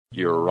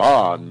You're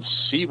on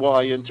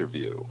CY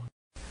Interview.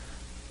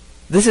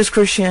 This is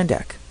Chris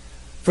Shandak.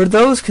 For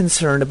those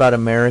concerned about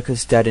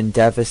America's debt and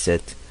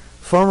deficit,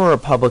 former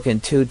Republican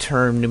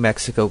two-term New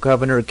Mexico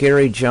Governor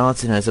Gary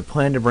Johnson has a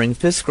plan to bring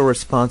fiscal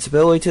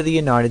responsibility to the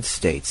United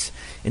States,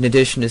 in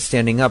addition to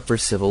standing up for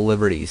civil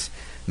liberties.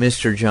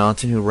 Mr.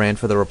 Johnson, who ran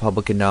for the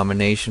Republican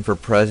nomination for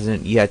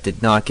president yet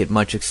did not get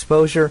much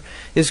exposure,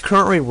 is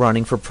currently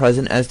running for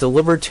president as the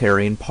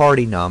Libertarian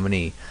Party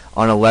nominee.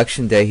 On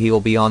Election Day, he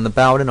will be on the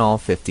ballot in all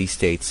 50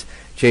 states.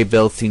 Jay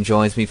Bilstein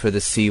joins me for the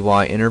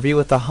CY interview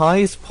with the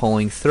highest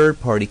polling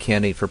third-party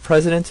candidate for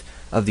president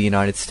of the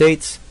United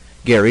States,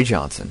 Gary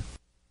Johnson.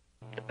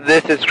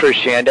 This is Chris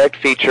Shandak.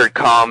 Featured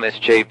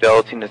columnist Jay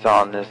Bilstein is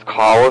on this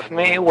call with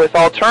me. With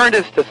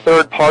alternatives to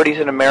third parties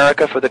in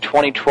America for the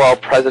 2012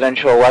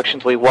 presidential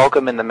elections, we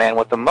welcome in the man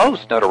with the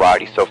most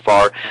notoriety so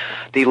far,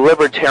 the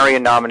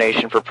Libertarian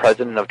nomination for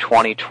president of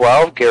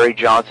 2012, Gary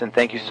Johnson.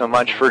 Thank you so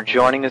much for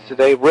joining us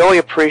today. Really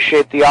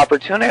appreciate the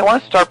opportunity. I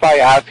want to start by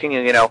asking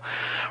you,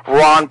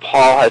 Ron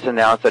Paul has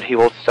announced that he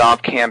will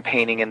stop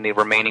campaigning in the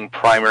remaining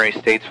primary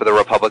states for the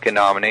Republican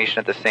nomination.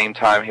 At the same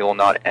time, he will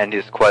not end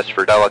his quest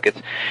for delegates.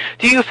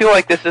 Do you feel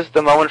like this is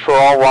the moment for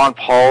all Ron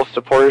Paul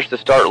supporters to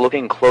start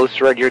looking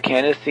closer at your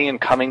candidacy and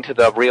coming to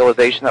the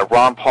realization that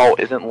Ron Paul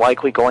isn't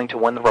likely going to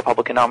win the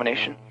Republican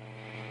nomination?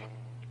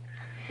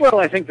 Well,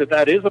 I think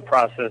that is a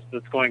process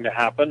that's going to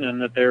happen,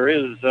 and that there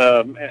is.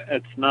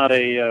 It's not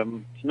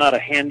a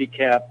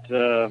handicapped.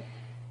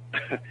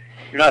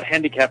 You're not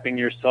handicapping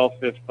yourself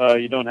if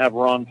you don't have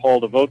Ron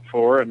Paul to vote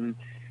for, and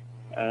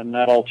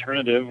that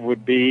alternative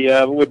would be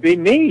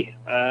me.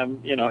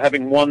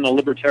 Having won the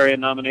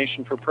Libertarian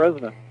nomination for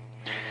president.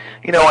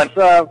 Let's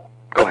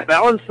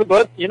balance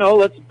the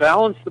let's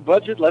balance the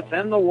budget. Let's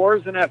end the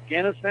wars in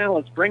Afghanistan.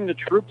 Let's bring the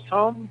troops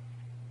home.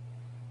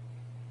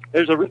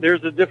 There's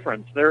a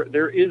difference. There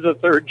is a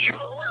third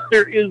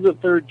there is a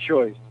third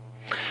choice.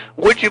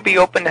 Would you be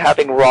open to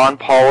having Ron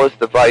Paul as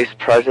the vice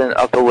president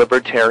of the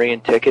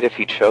Libertarian ticket if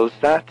he chose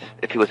that?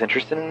 If he was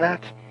interested in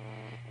that?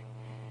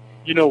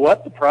 You know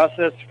what? The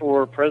process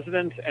for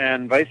president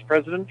and vice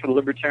president for the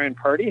Libertarian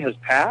Party has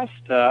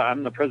passed.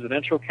 I'm the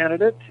presidential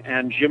candidate,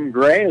 and Jim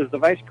Gray is the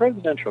vice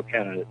presidential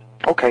candidate.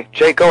 Okay.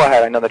 Jay, go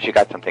ahead. I know that you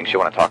got some things you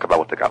want to talk about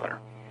with the governor.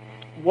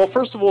 Well,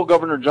 first of all,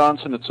 Governor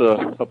Johnson, it's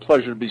a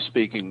pleasure to be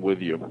speaking with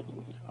you.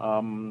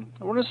 I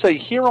want to say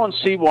here on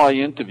CY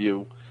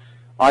Interview,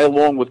 I,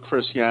 along with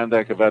Chris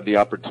Yandak, have had the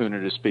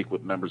opportunity to speak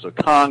with members of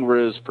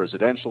Congress,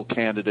 presidential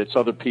candidates,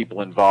 other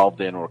people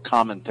involved in or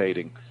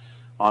commentating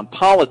on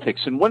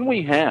politics. And when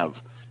we have,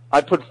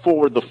 I put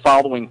forward the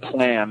following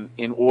plan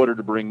in order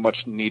to bring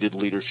much-needed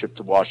leadership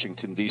to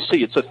Washington,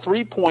 D.C. It's a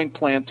three-point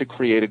plan to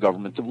create a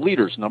government of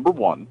leaders. Number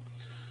one,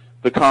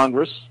 the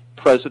Congress,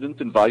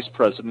 president, and vice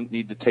president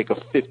need to take a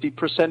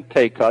 50%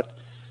 pay cut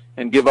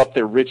and give up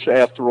their rich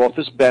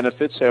after-office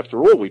benefits. After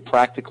all, we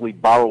practically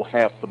borrow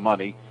half the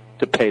money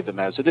to pay them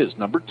as it is.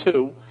 Number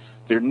two,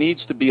 there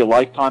needs to be a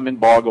lifetime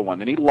embargo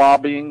on any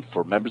lobbying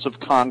for members of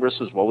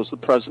Congress as well as the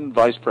president and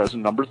vice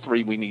president. Number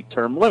three, we need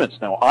term limits.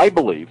 Now, I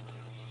believe,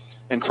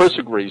 and Chris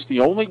agrees,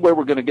 the only way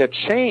we're going to get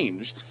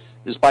change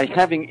is by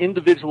having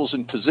individuals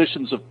in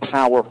positions of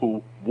power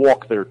who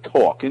walk their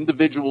talk.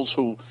 Individuals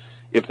who,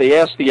 if they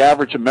ask the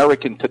average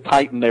American to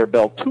tighten their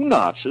belt 2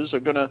 notches, are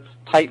going to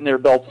tighten their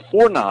belt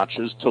 4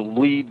 notches to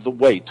lead the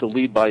way, to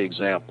lead by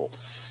example.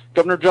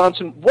 Governor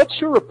Johnson,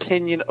 what's your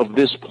opinion of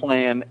this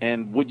plan,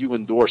 and would you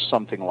endorse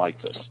something like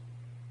this?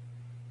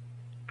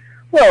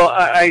 Well,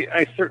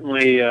 I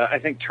certainly I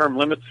think term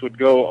limits would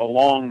go a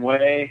long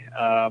way.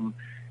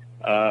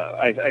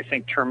 I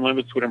think term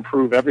limits would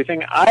improve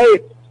everything.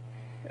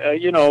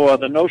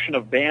 The notion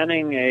of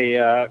banning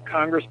a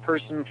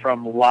congressperson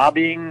from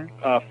lobbying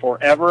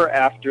forever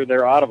after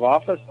they're out of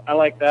office, I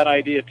like that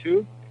idea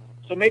too.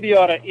 So maybe you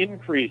ought to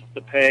increase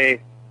the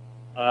pay,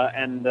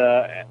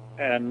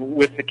 and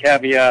with the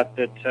caveat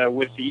that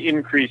with the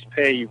increased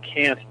pay, you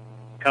can't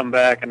come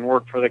back and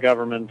work for the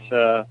government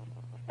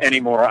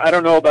anymore. I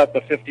don't know about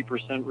the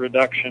 50%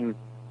 reduction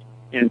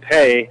in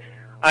pay.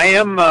 I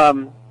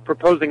am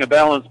proposing a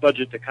balanced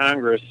budget to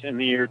Congress in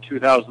the year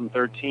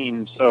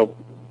 2013, so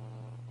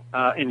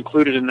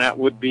included in that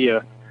would be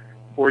a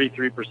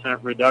 43%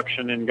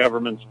 reduction in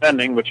government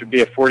spending, which would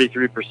be a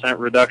 43%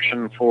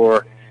 reduction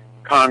for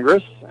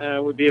Congress.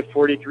 Would be a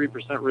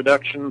 43%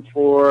 reduction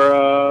for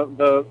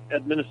the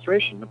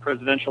administration, the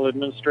presidential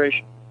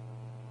administration.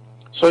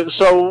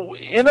 So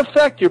in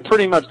effect, you're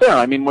pretty much there.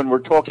 I mean, when we're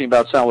talking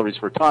about salaries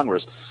for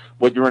Congress,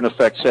 what you're in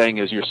effect saying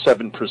is you're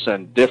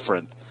 7%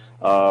 different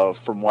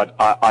from what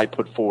I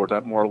put forward.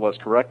 That more or less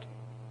correct?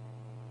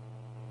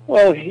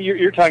 Well,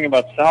 you're talking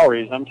about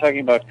salaries. I'm talking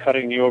about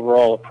cutting the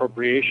overall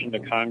appropriation to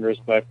Congress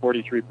by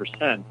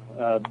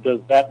 43%. Does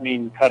that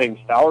mean cutting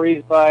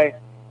salaries by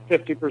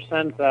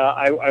 50%?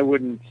 I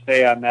wouldn't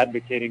say I'm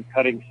advocating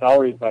cutting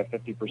salaries by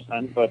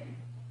 50%, but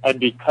I'd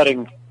be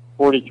cutting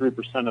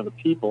 43% of the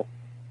people.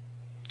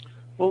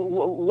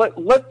 Well,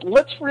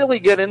 let's really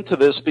get into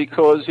this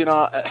because,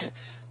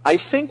 I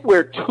think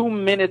we're 2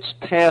 minutes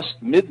past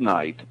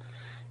midnight,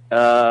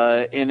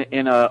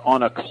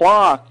 on a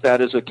clock that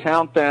is a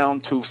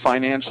countdown to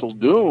financial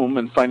doom,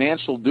 and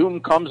financial doom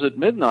comes at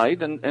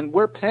midnight, and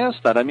we're past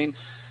that. I mean,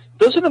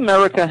 doesn't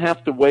America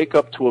have to wake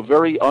up to a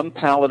very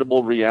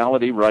unpalatable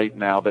reality right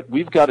now that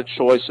we've got a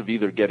choice of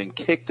either getting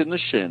kicked in the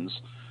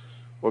shins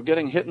or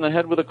getting hit in the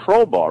head with a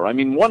crowbar? I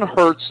mean, one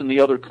hurts and the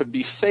other could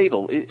be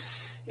fatal.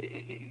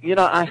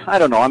 I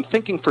don't know. I'm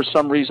thinking for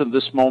some reason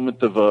this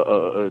moment of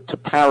to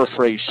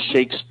paraphrase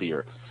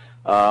Shakespeare,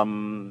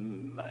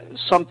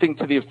 something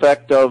to the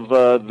effect of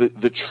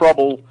the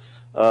trouble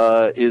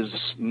is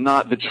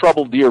not the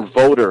trouble, dear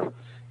voter,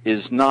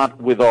 is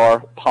not with our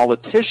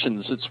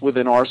politicians, it's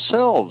within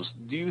ourselves.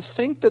 Do you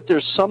think that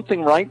there's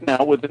something right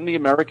now within the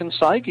American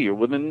psyche or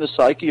within the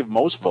psyche of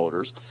most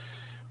voters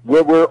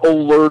where we're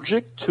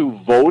allergic to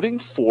voting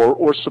for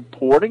or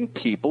supporting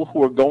people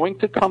who are going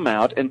to come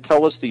out and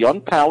tell us the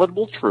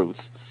unpalatable truth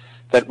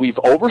that we've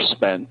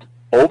overspent,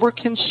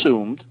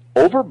 overconsumed,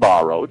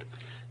 overborrowed,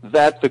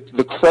 that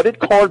the credit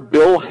card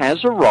bill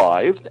has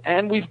arrived,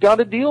 and we've got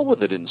to deal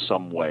with it in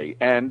some way.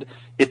 And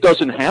it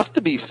doesn't have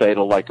to be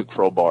fatal like a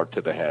crowbar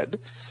to the head,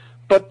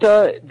 but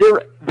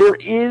there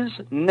is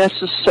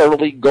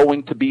necessarily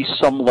going to be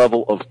some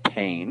level of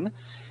pain,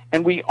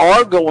 and we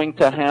are going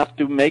to have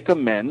to make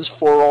amends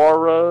for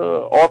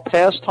our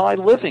past high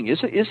living.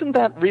 Isn't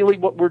that really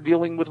what we're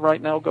dealing with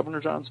right now,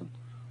 Governor Johnson?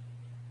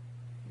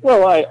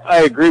 Well, I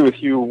agree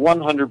with you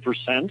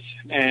 100%,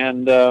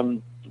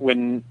 and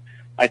when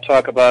I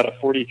talk about a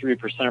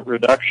 43%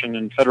 reduction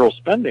in federal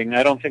spending,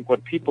 I don't think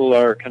what people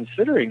are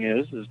considering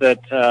is that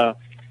a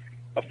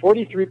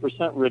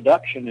 43%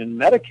 reduction in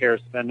Medicare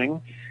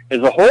spending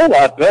is a whole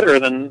lot better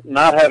than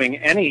not having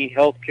any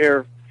health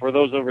care for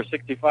those over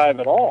 65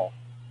 at all.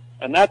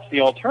 And that's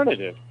the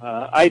alternative.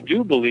 I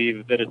do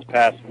believe that it's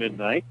past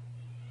midnight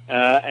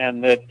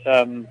and that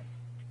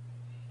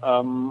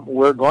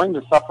we're going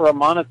to suffer a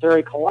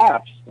monetary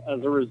collapse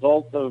as a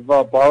result of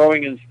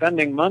borrowing and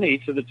spending money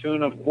to the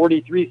tune of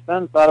 43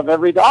 cents out of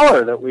every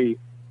dollar that we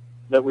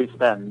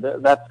spend.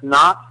 That's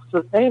not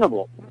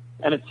sustainable.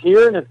 And it's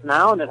here and it's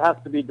now and it has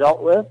to be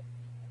dealt with.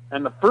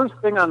 And the first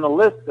thing on the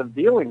list of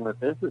dealing with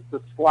this is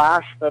to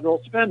slash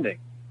federal spending.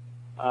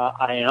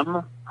 I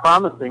am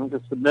promising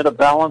to submit a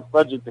balanced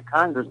budget to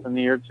Congress in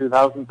the year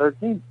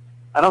 2013.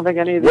 I don't think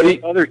any of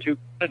the other two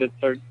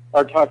candidates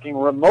are talking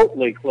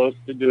remotely close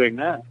to doing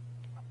that.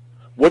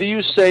 What do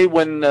you say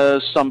when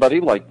somebody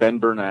like Ben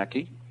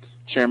Bernanke,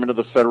 chairman of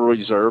the Federal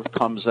Reserve,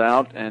 comes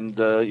out and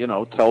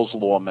tells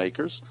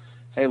lawmakers,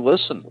 "Hey,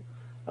 listen,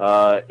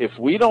 if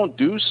we don't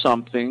do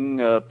something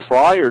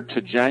prior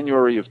to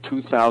January of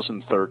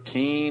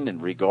 2013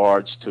 in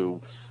regards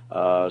to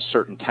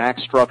certain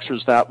tax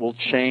structures that will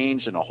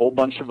change and a whole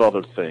bunch of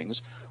other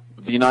things,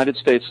 the United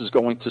States is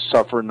going to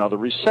suffer another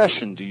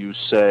recession." Do you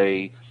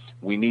say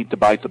we need to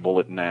bite the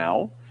bullet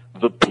now?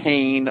 The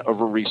pain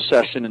of a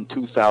recession in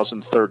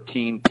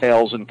 2013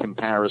 pales in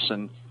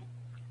comparison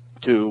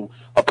to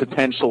a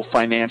potential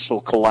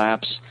financial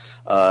collapse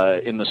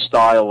in the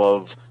style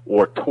of,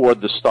 or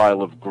toward the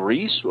style of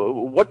Greece.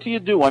 What do you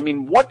do? I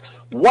mean,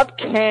 what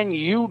can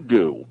you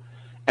do?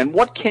 And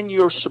what can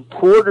your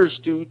supporters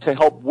do to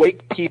help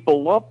wake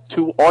people up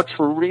to our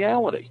true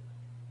reality?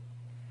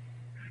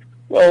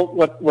 Well,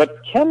 what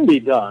can be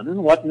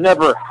done, what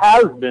never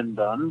has been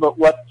done, but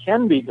what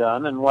can be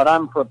done, and what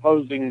I'm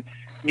proposing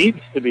needs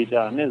to be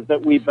done, is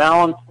that we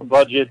balance the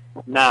budget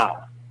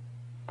now.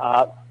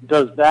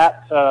 Does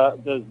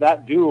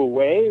that do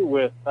away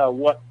with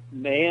what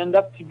may end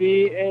up to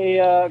be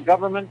a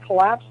government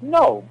collapse?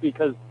 No,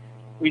 because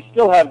we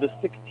still have the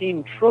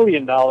 $16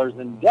 trillion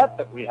in debt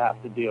that we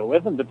have to deal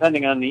with, and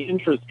depending on the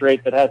interest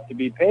rate that has to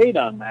be paid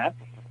on that,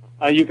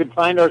 you could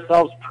find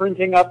ourselves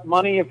printing up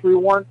money if we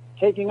weren't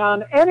taking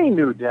on any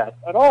new debt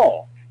at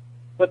all.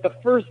 But the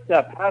first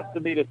step has to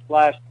be to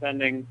slash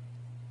spending.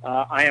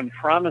 I am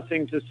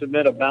promising to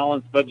submit a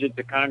balanced budget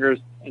to Congress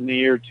in the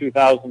year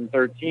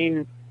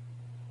 2013.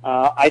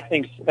 I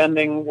think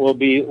spending will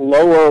be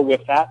lower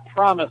with that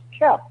promise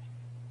kept,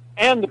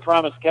 and the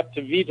promise kept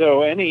to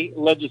veto any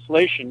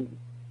legislation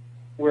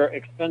where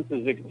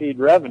expenses exceed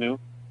revenue.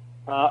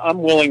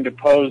 I'm willing to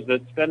pose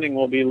that spending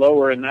will be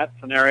lower in that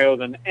scenario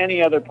than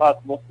any other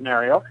possible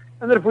scenario,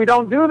 and that if we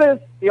don't do this,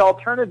 the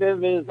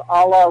alternative is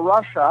a la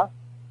Russia,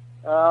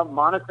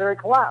 monetary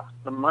collapse.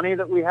 The money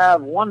that we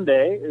have one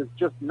day is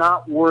just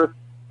not worth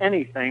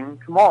anything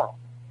tomorrow.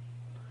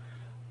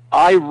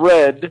 I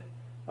read,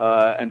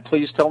 and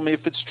please tell me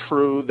if it's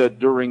true, that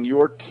during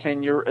your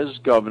tenure as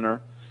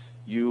governor,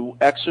 you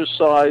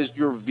exercised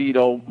your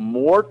veto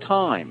more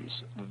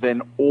times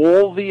than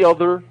all the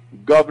other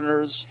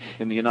governors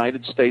in the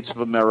United States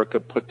of America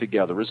put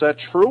together. Is that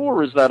true,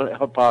 or is that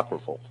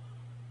apocryphal?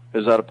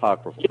 Is that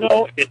apocryphal? You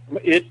know,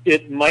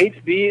 it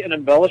might be an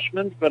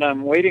embellishment, but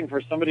I'm waiting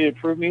for somebody to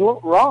prove me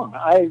wrong.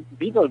 I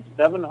vetoed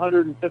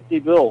 750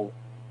 bills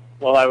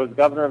while I was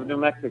governor of New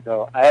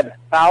Mexico. I had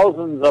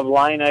thousands of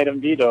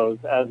line-item vetoes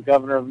as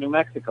governor of New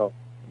Mexico.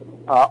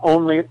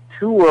 Only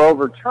 2 were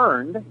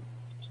overturned,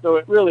 so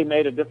it really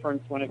made a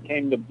difference when it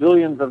came to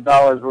billions of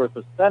dollars worth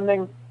of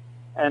spending.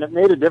 And it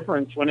made a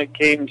difference when it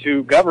came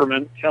to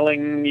government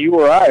telling you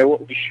or I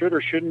what we should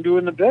or shouldn't do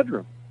in the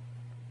bedroom.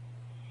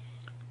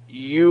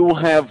 You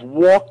have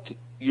walked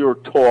your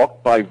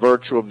talk by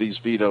virtue of these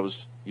vetoes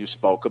you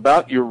spoke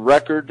about. Your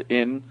record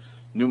in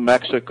New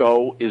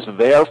Mexico is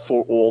there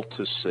for all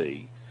to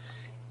see.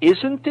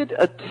 Isn't it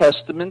a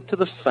testament to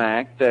the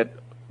fact that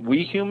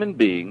we human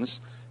beings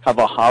have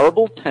a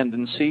horrible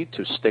tendency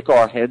to stick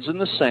our heads in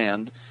the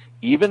sand,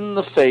 even in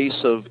the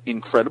face of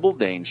incredible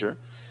danger,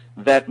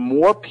 that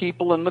more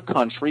people in the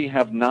country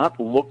have not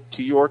looked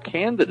to your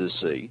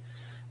candidacy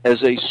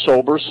as a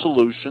sober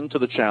solution to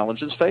the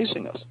challenges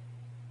facing us?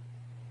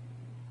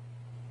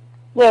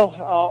 Well,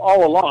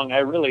 all along, I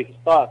really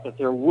thought that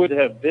there would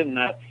have been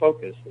that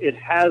focus. It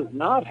has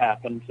not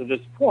happened to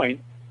this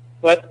point,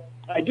 but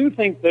I do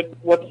think that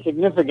what's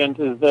significant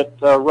is that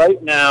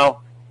right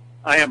now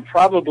I am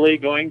probably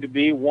going to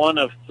be one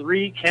of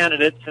 3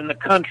 candidates in the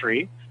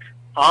country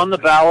on the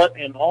ballot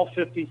in all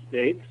 50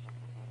 states,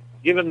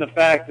 given the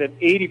fact that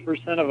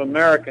 80% of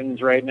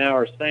Americans right now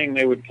are saying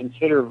they would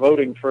consider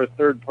voting for a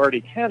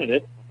third-party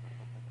candidate.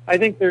 I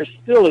think there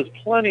still is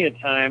plenty of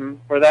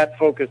time for that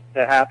focus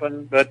to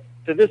happen, but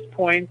to this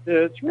point,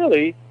 it's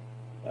really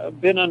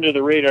been under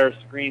the radar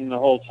screen the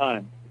whole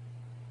time.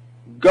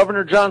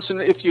 Governor Johnson,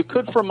 if you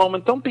could for a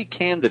moment, don't be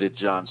candidate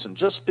Johnson.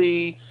 Just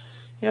be,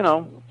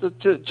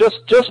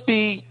 just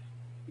be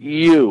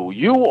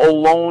you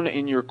alone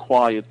in your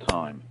quiet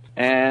time.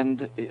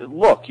 And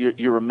look,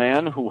 you're a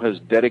man who has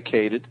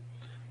dedicated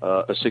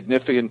a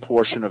significant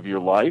portion of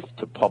your life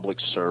to public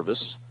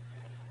service.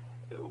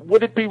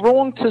 Would it be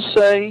wrong to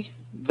say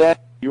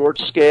that you're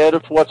scared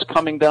of what's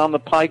coming down the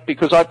pike?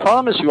 Because I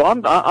promise you,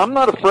 I'm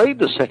not afraid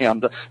to say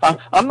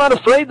I'm not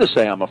afraid to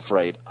say I'm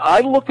afraid. I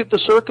look at the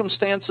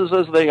circumstances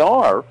as they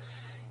are,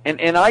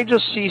 and I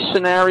just see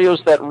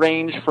scenarios that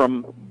range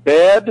from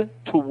bad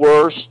to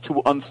worse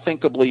to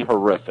unthinkably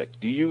horrific.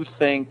 Do you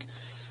think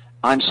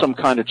I'm some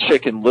kind of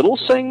Chicken Little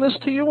saying this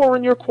to you, or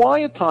in your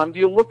quiet time do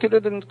you look at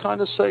it and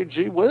kind of say,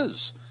 gee whiz?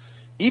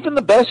 Even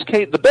the best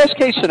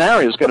case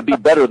scenario is going to be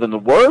better than the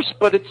worst,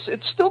 but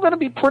it's still going to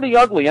be pretty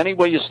ugly any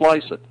way you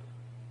slice it.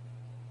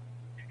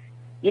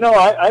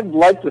 I'd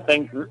like to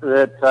think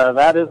that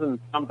that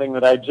isn't something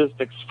that I just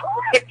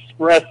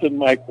express in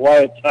my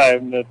quiet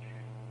time, that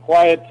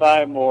quiet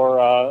time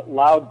or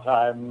loud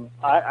time.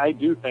 I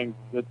do think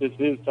that this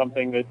is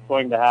something that's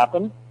going to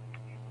happen.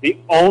 The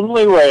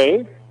only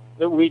way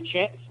that we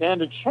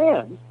stand a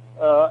chance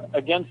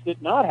against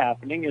it not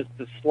happening is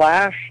to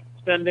slash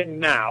spending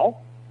now.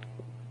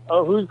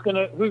 Who's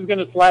gonna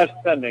slash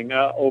spending?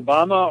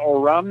 Obama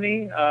or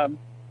Romney?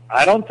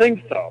 I don't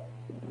think so.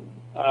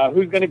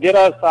 Who's going to get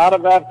us out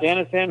of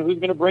Afghanistan? Who's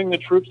going to bring the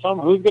troops home?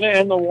 Who's going to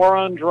end the war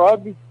on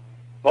drugs?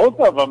 Both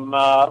of them.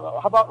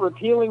 How about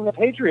repealing the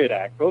Patriot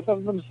Act? Both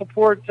of them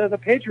support the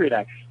Patriot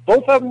Act.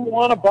 Both of them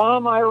want to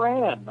bomb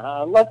Iran.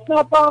 Let's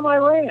not bomb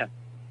Iran.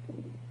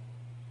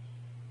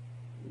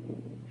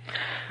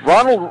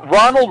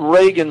 Ronald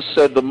Reagan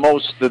said the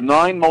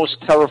 9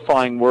 most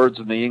terrifying words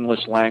in the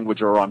English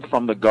language are "I'm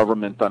from the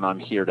government and I'm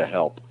here to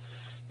help."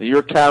 Now,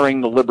 you're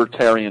carrying the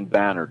Libertarian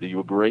banner. Do you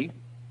agree?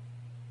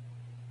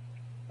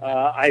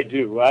 I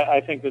do. I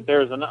think that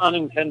there's an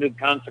unintended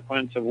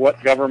consequence of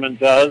what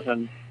government does,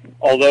 and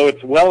although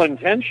it's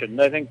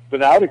well-intentioned, I think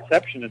without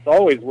exception it's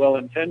always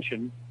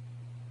well-intentioned,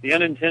 the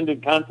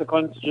unintended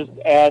consequence just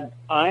adds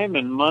time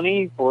and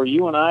money for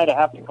you and I to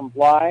have to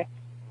comply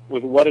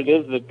with what it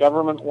is that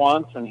government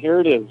wants. And here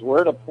it is.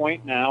 We're at a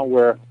point now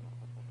where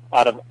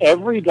out of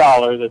every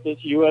dollar that this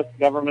U.S.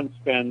 government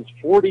spends,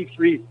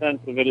 43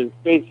 cents of it is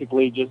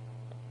basically just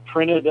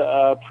printed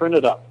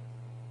up.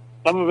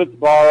 Some of it's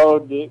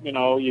borrowed. You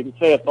can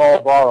say it's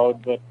all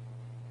borrowed, but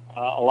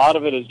a lot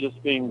of it is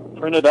just being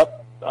printed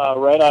up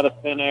right out of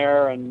thin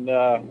air and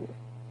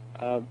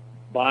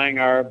buying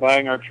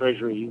our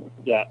treasury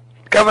debt.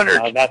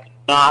 Governor, that's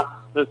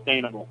not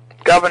sustainable.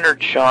 Governor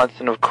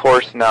Johnson, of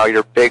course, now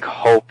your big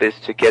hope is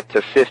to get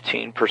to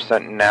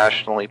 15%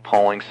 nationally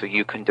polling so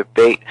you can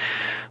debate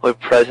with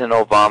President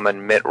Obama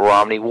and Mitt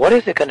Romney. What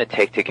is it going to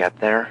take to get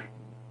there?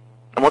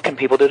 And what can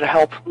people do to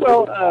help?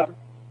 Well,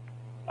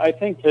 I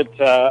think that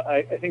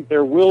I think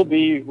there will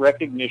be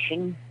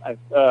recognition,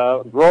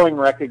 growing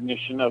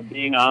recognition of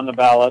being on the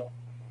ballot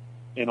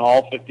in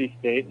all 50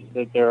 states,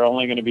 that there are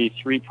only going to be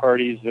 3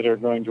 parties that are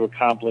going to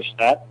accomplish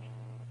that.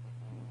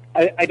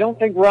 I don't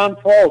think Ron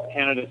Paul's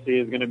candidacy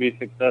is going to be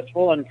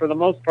successful, and for the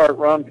most part,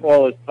 Ron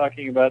Paul is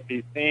talking about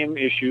these same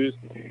issues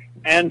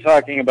and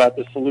talking about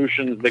the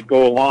solutions that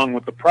go along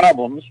with the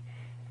problems,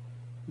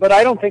 but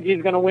I don't think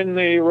he's going to win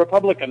the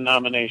Republican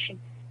nomination.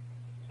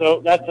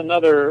 So that's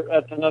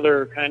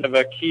another kind of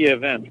a key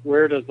event.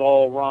 Where does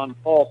all Ron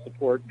Paul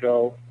support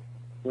go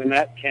when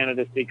that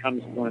candidacy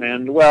comes to an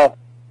end? Well,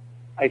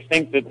 I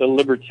think that the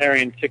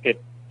Libertarian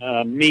ticket,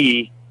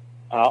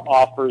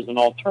 offers an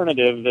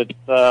alternative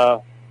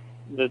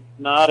that's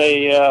not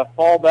a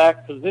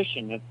fallback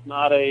position. It's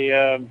not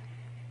a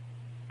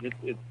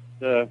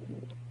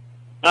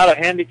not a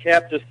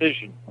handicapped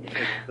decision.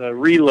 It's a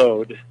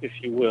reload, if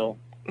you will.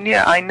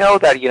 Yeah, I know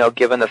that,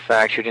 given the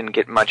fact you didn't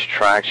get much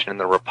traction in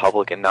the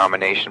Republican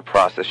nomination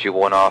process, you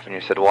went off and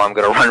you said, well, I'm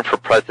going to run for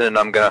president,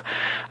 I'm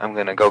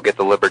going to go get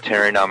the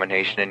Libertarian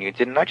nomination, and you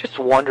didn't. I just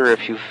wonder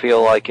if you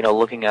feel like,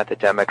 looking at the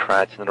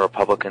Democrats and the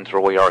Republicans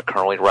where we are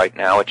currently right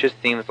now, it just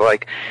seems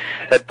like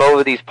that both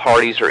of these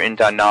parties are in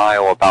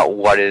denial about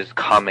what is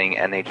coming,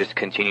 and they just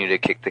continue to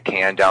kick the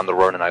can down the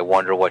road, and I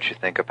wonder what you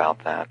think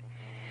about that.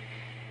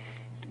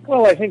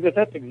 Well, I think that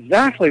that's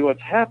exactly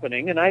what's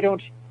happening, and I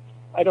don't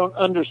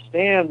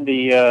understand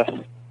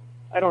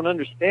I don't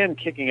understand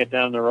kicking it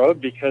down the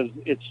road, because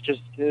it's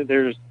just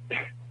there's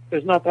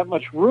not that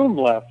much room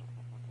left.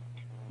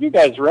 You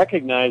guys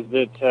recognize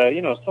that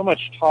so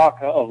much talk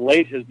of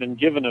late has been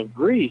given of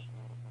Greece.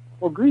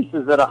 Well, Greece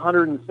is at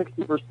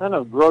 160%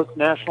 of gross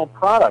national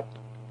product.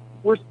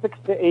 We're 6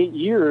 to 8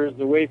 years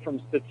away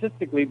from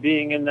statistically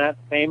being in that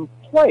same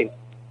place.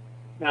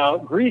 Now,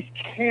 Greece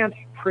can't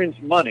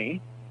print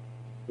money.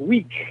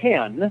 We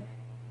can.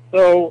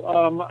 So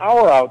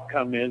our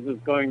outcome is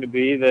going to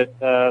be that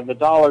the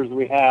dollars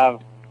we have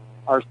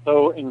are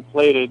so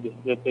inflated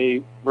that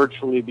they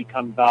virtually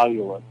become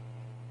valueless.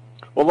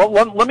 Well,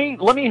 let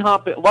me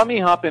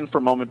hop in for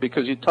a moment,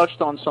 because you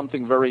touched on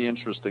something very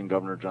interesting,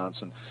 Governor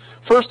Johnson.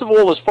 First of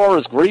all, as far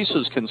as Greece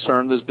is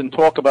concerned, there's been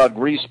talk about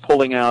Greece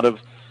pulling out of,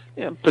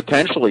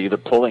 potentially either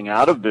pulling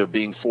out of,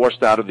 being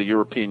forced out of the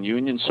European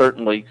Union,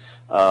 certainly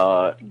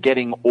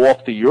getting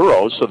off the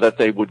euro so that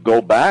they would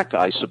go back,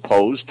 I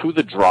suppose, to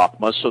the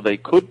drachma so they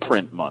could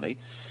print money.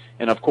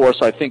 And, of course,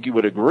 I think you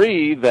would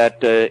agree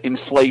that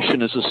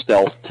inflation is a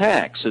stealth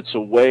tax. It's a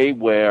way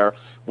where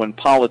when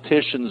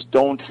politicians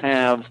don't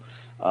have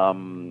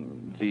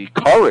the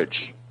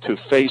courage to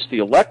face the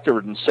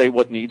electorate and say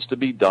what needs to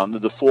be done, the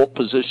default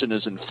position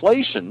is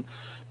inflation,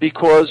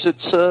 because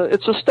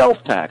it's a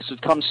stealth tax.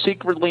 It comes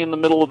secretly in the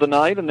middle of the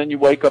night, and then you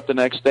wake up the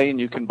next day and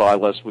you can buy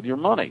less with your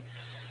money.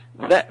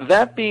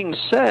 That being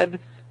said,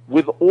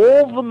 with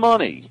all the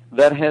money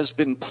that has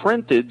been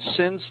printed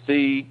since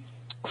the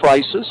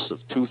crisis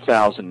of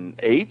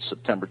 2008,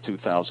 September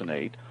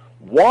 2008,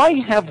 why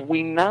have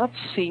we not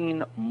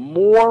seen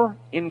more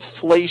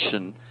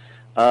inflation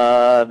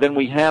than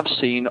we have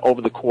seen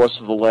over the course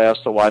of the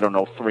last,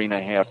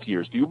 3.5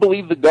 years? Do you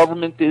believe the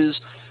government is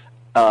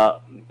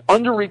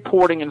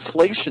underreporting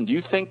inflation? Do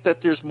you think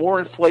that there's more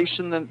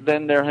inflation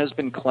than there has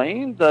been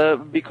claimed?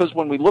 Because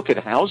when we look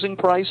at housing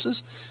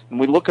prices and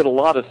we look at a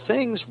lot of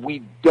things,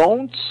 we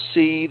don't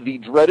see the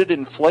dreaded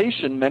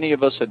inflation many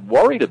of us had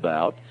worried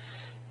about.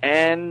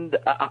 And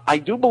I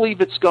do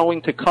believe it's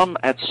going to come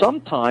at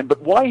some time,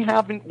 but why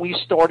haven't we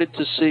started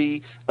to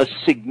see a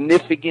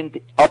significant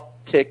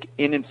uptick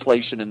in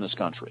inflation in this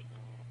country?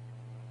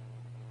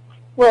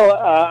 Well,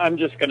 I'm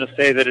just going to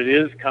say that it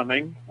is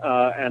coming,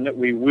 and that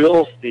we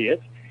will see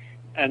it,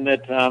 and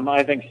that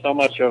I think so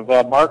much of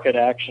market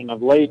action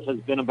of late has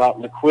been about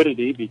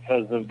liquidity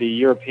because of the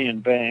European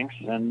banks,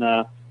 and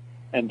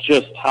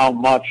just how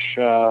much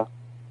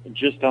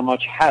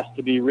has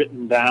to be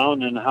written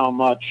down, and how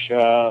much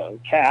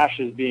cash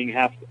is being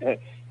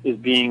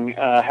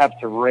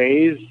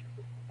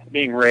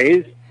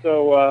raised.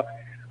 So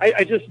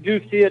I just do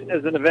see it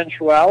as an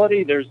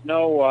eventuality. There's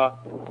no,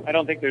 I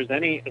don't think there's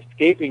any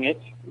escaping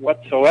it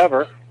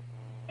whatsoever.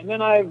 And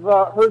then I've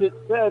heard it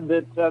said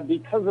that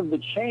because of the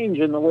change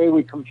in the way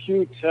we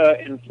compute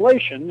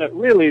inflation, that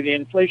really the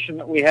inflation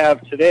that we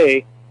have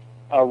today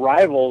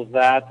rivals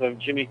that of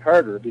Jimmy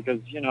Carter, because,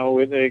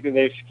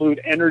 they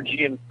exclude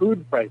energy and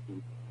food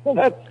prices. Well,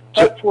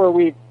 that's where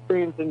we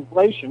experience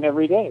inflation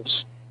every day.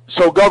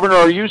 So, Governor,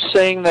 are you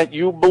saying that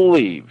you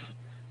believe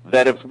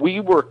that if we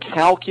were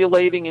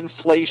calculating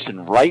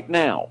inflation right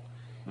now,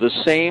 the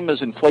same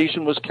as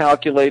inflation was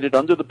calculated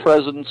under the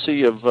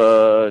presidency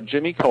of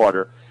Jimmy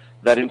Carter,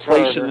 that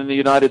inflation in the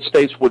United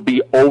States would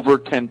be over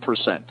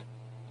 10%,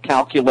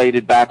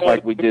 calculated back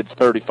like we did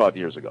 35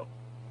 years ago?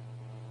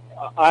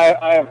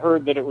 I have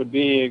heard that it would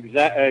be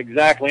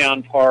exactly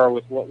on par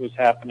with what was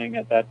happening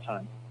at that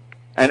time.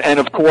 And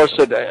of course,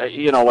 at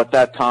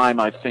that time,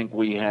 I think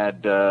we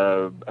had,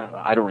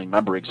 I don't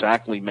remember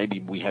exactly,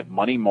 maybe we had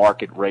money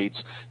market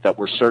rates that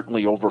were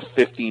certainly over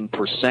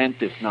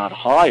 15%, if not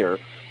higher.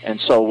 And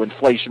so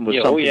inflation was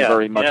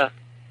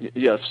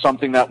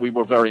something that we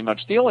were very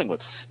much dealing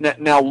with.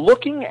 Now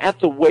looking at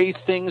the way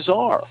things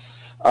are,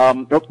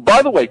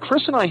 by the way,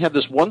 Chris and I had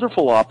this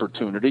wonderful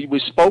opportunity. We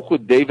spoke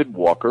with David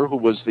Walker, who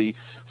was the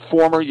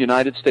former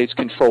United States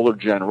Comptroller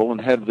General and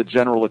head of the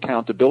General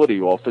Accountability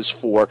Office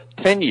for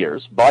 10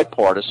 years,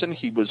 bipartisan.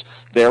 He was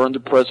there under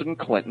President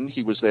Clinton.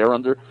 He was there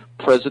under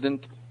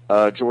President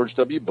George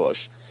W. Bush.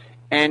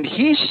 And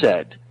he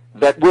said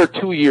that we're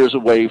 2 years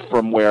away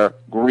from where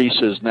Greece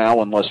is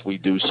now unless we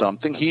do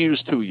something. He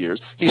used 2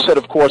 years. He said,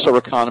 of course, our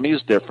economy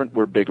is different.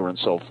 We're bigger and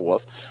so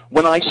forth.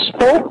 When I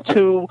spoke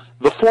to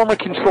the former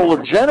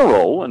Comptroller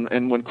General,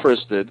 and when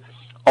Chris did,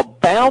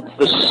 about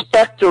the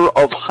specter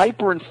of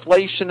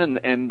hyperinflation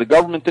and the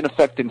government, in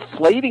effect,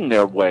 inflating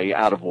their way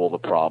out of all the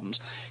problems,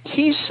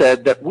 he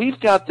said that we've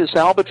got this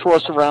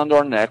albatross around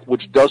our neck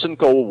which doesn't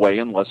go away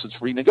unless it's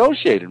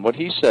renegotiated. And what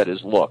he said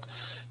is, look,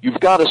 You've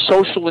got a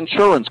social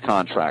insurance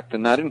contract,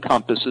 and that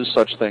encompasses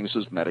such things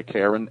as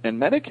Medicare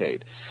and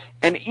Medicaid.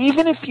 And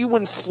even if you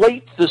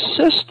inflate the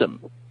system,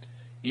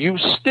 you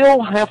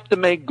still have to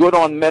make good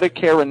on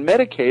Medicare and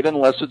Medicaid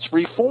unless it's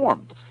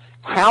reformed.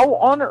 How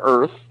on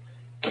earth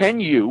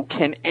can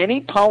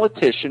any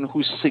politician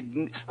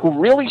who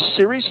really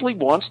seriously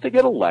wants to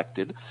get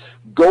elected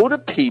go to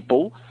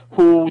people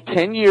who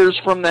 10 years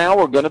from now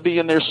are going to be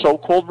in their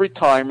so-called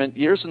retirement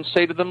years and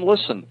say to them,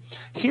 listen,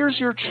 here's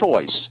your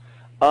choice.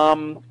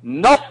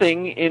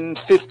 Nothing in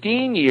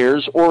 15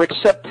 years or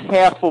except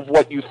half of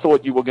what you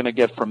thought you were going to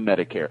get from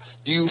Medicare.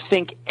 Do you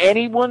think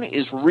anyone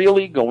is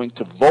really going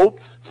to vote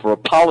for a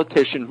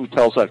politician who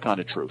tells that kind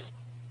of truth?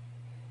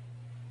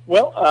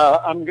 Well,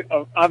 I'm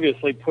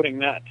obviously putting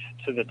that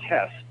to the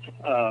test.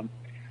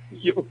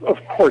 Of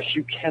course,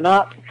 you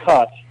can't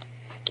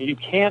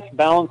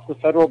balance the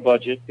federal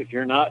budget if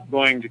you're not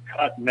going to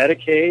cut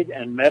Medicaid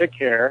and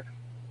Medicare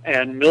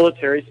and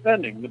military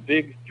spending, the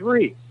big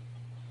three.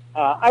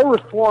 I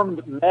reformed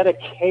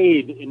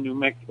Medicaid in New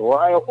Mexico, or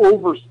I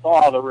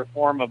oversaw the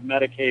reform of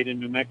Medicaid in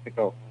New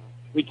Mexico.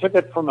 We took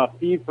it from a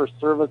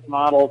fee-for-service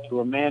model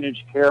to a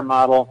managed care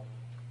model.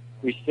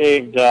 We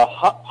saved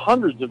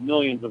hundreds of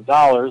millions of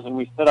dollars, and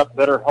we set up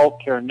better health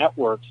care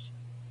networks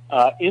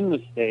in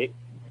the state.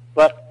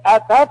 But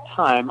at that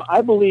time,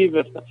 I believe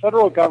if the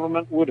federal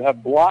government would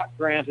have block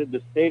granted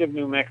the state of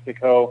New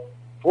Mexico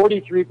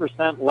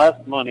 43% less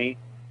money,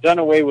 done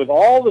away with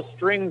all the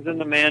strings in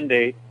the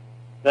mandate,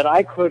 that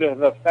I could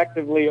have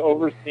effectively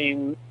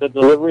overseen the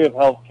delivery of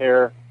health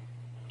care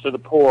to the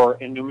poor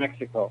in New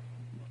Mexico.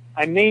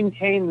 I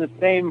maintain the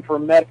same for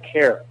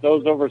Medicare,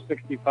 those over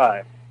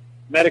 65.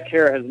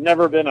 Medicare has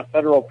never been a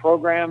federal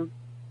program,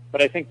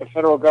 but I think the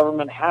federal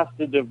government has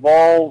to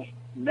devolve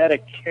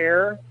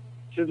Medicare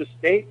to the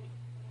states,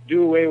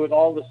 do away with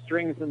all the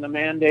strings in the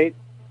mandate,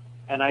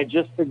 and I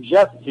just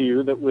suggest to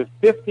you that with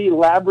 50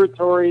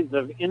 laboratories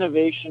of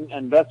innovation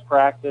and best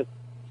practice,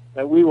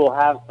 that we will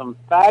have some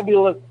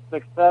fabulous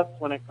success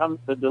when it comes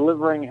to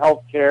delivering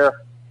health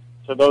care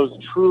to those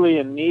truly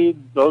in need,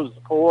 those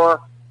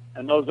poor,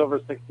 and those over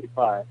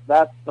 65.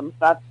 That's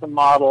the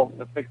model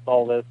to fix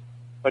all this.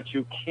 But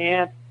you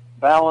can't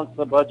balance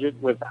the budget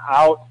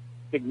without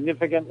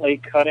significantly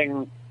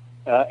cutting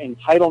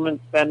entitlement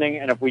spending.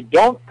 And if we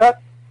don't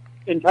cut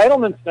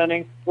entitlement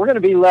spending, we're going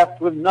to be left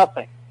with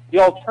nothing. The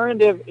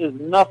alternative is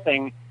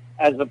nothing,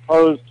 as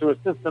opposed to a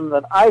system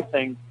that I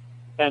think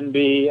can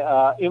be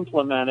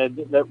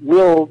implemented that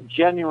will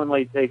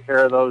genuinely take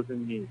care of those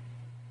in need.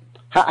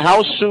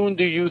 How soon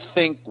do you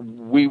think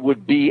we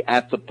would be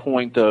at the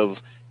point of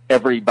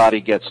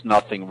everybody gets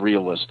nothing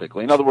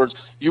realistically? In other words,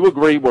 you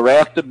agree we're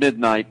after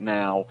midnight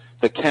now,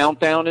 the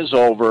countdown is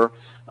over,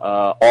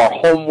 our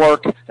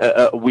homework,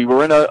 we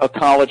were in a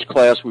college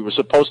class, we were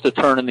supposed to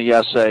turn in the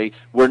essay,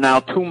 we're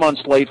now 2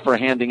 months late for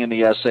handing in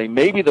the essay.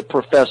 Maybe the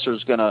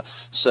professor's going to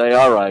say,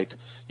 all right,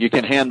 you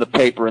can hand the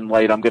paper in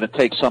late. I'm going to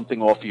take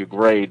something off your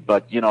grade,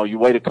 but, you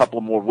wait a couple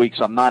more weeks.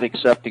 I'm not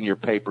accepting your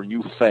paper, and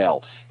you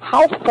fail.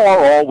 How far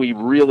are we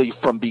really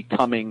from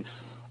becoming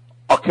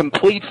a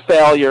complete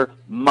failure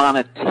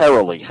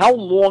monetarily? How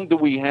long do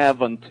we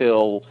have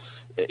until,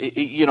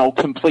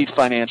 complete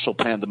financial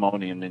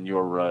pandemonium in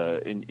your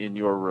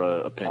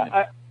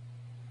opinion?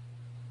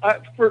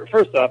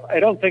 First off,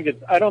 I don't think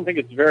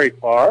it's very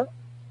far.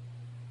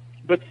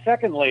 But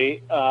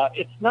secondly,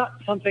 it's not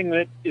something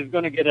that is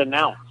going to get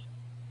announced.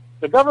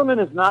 The government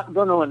is not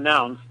going to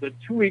announce that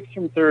 2 weeks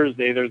from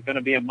Thursday there's going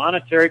to be a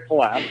monetary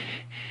collapse.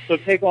 So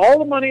take all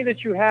the money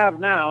that you have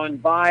now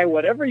and buy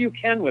whatever you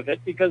can with it,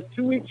 because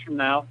 2 weeks from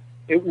now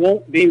it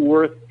won't be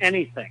worth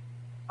anything.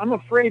 I'm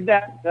afraid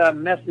that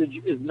message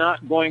is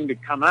not going to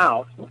come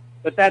out,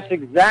 but that's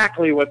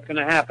exactly what's going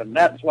to happen.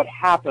 That's what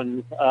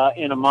happens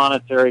in a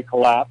monetary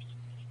collapse,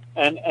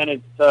 and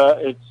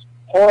it's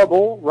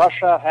horrible.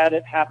 Russia had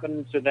it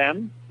happen to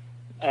them,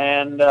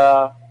 and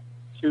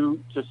to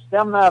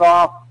stem that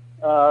off,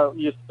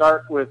 you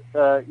start with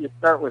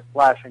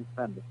slashing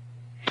spending.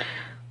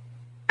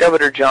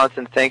 Governor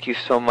Johnson, thank you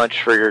so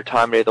much for your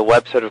time today. The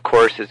website, of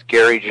course, is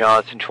Gary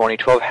Johnson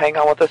 2012. Hang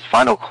on with us.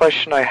 Final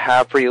question I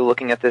have for you,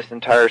 looking at this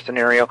entire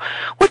scenario.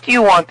 What do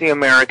you want the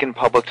American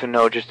public to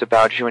know just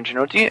about you in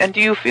general? Do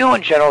you feel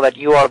in general that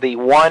you are the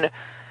one,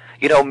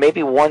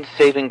 maybe one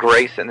saving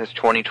grace in this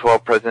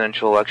 2012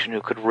 presidential election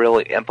who could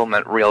really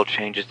implement real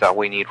changes that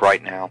we need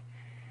right now?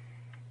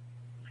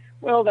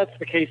 Well, that's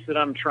the case that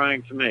I'm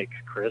trying to make,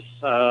 Chris.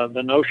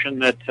 The notion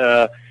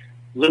that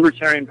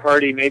Libertarian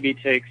Party maybe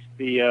takes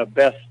the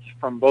best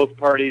from both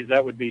parties,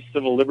 that would be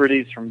civil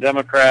liberties from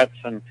Democrats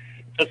and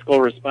fiscal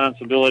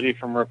responsibility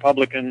from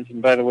Republicans.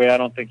 And by the way, I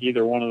don't think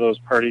either one of those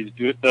parties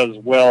does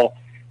well,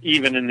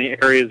 even in the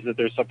areas that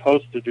they're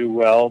supposed to do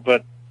well.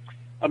 But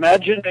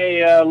imagine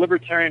a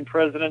Libertarian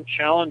president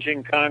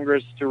challenging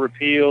Congress to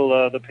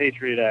repeal the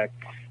Patriot Act,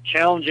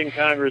 challenging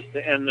Congress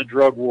to end the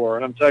drug war,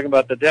 and I'm talking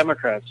about the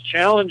Democrats,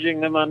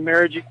 challenging them on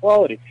marriage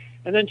equality,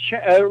 and then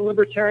a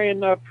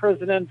Libertarian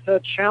president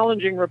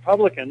challenging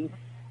Republicans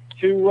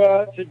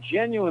to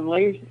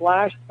genuinely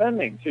slash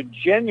spending, to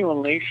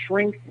genuinely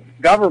shrink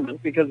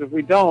government, because if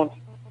we don't,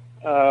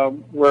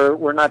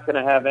 we're not going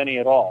to have any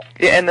at all.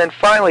 Yeah, and then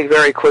finally,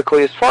 very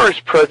quickly, as far as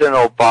President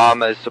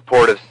Obama's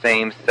support of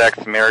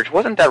same-sex marriage,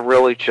 wasn't that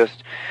really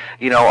just,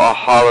 a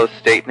hollow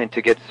statement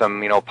to get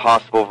some,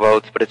 possible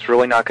votes, but it's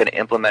really not going to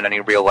implement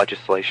any real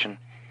legislation?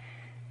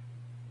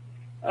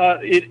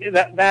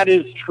 That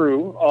is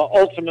true.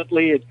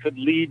 Ultimately, it could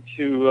lead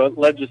to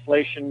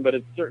legislation, but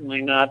it's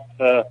certainly not.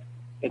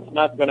 It's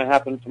not going to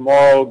happen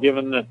tomorrow,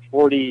 given that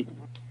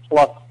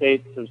 40-plus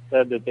states have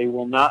said that they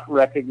will not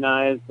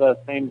recognize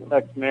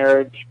same-sex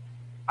marriage.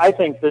 I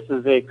think this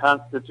is a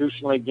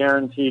constitutionally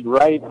guaranteed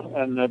right,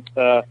 and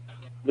that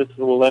this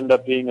will end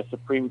up being a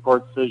Supreme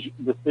Court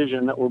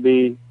decision that will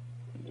be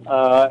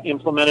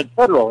implemented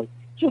federally.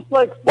 Just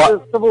like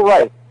civil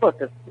rights. Look,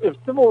 if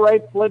civil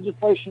rights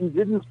legislation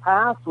didn't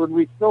pass, would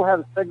we still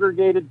have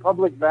segregated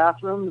public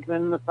bathrooms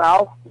in the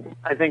South?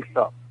 I think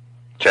so.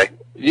 Okay.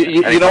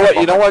 You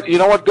know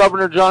what,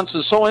 Governor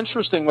Johnson, is so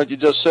interesting what you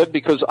just said,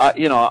 because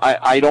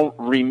I don't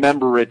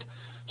remember it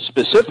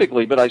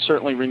specifically, but I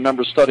certainly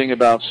remember studying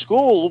about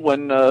school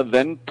when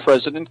then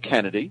President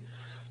Kennedy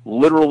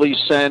literally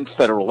sent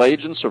federal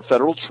agents or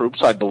federal troops,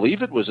 I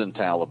believe it was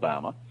into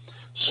Alabama,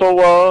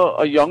 so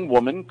a young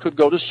woman could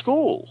go to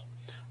school.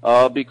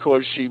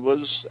 Because she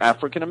was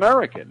African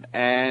American.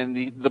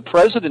 And the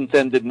president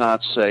then did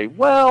not say,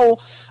 well,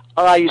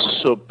 I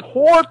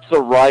support the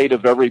right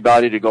of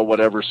everybody to go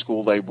whatever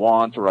school they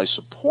want, or I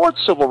support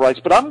civil rights,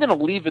 but I'm going to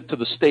leave it to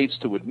the states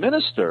to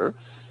administer.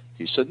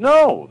 He said,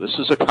 no, this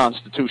is a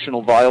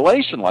constitutional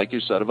violation, like you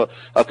said, of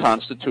a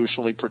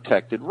constitutionally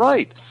protected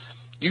right.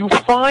 You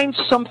find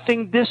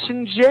something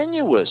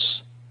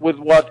disingenuous with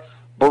what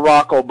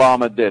Barack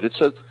Obama did. It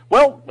says,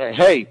 well,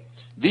 hey,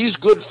 these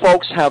good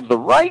folks have the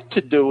right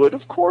to do it.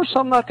 Of course,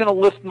 I'm not going to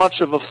lift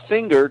much of a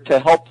finger to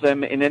help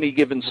them in any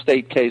given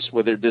state case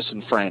where they're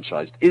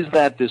disenfranchised. Is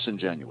that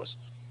disingenuous?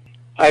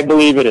 I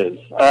believe it is.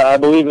 I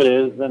believe it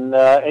is, and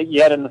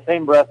yet in the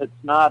same breath, it's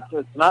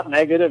not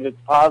negative. It's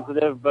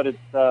positive, but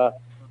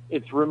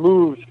it's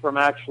removed from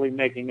actually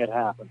making it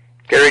happen.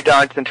 Gary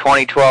Johnson,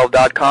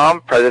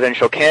 2012.com,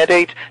 presidential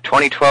candidate,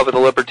 2012 of the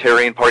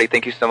Libertarian Party.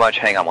 Thank you so much.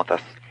 Hang on with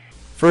us.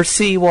 For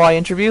CY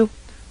Interview,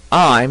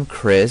 I'm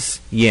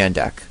Chris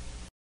Yandek.